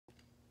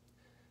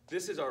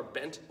This is our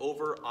bent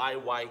over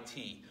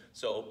IYT.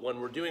 So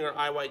when we're doing our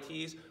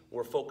IYTs,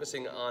 we're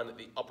focusing on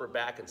the upper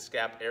back and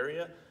scap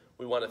area.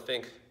 We want to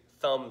think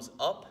thumbs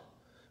up.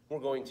 We're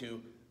going to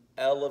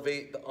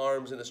elevate the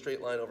arms in a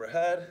straight line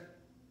overhead,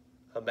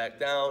 come back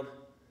down,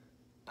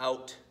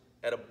 out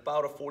at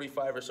about a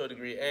 45 or so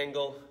degree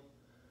angle,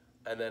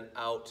 and then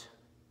out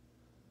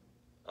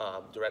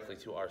directly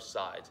to our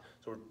sides.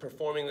 So we're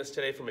performing this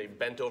today from a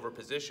bent over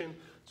position.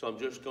 So I'm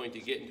just going to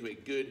get into a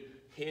good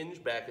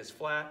hinge, back is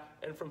flat,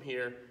 and from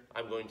here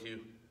I'm going to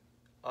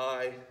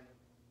I,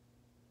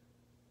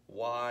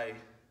 Y,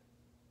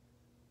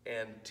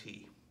 and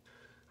T.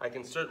 I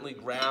can certainly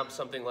grab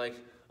something like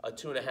a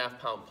 2.5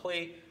 pound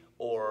plate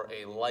or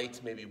a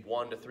light, maybe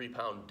 1 to 3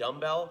 pound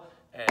dumbbell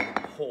and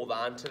hold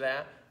on to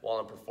that while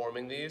I'm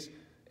performing these.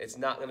 It's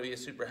not going to be a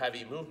super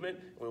heavy movement.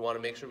 We want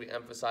to make sure we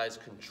emphasize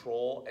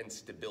control and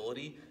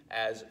stability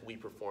as we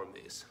perform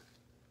these.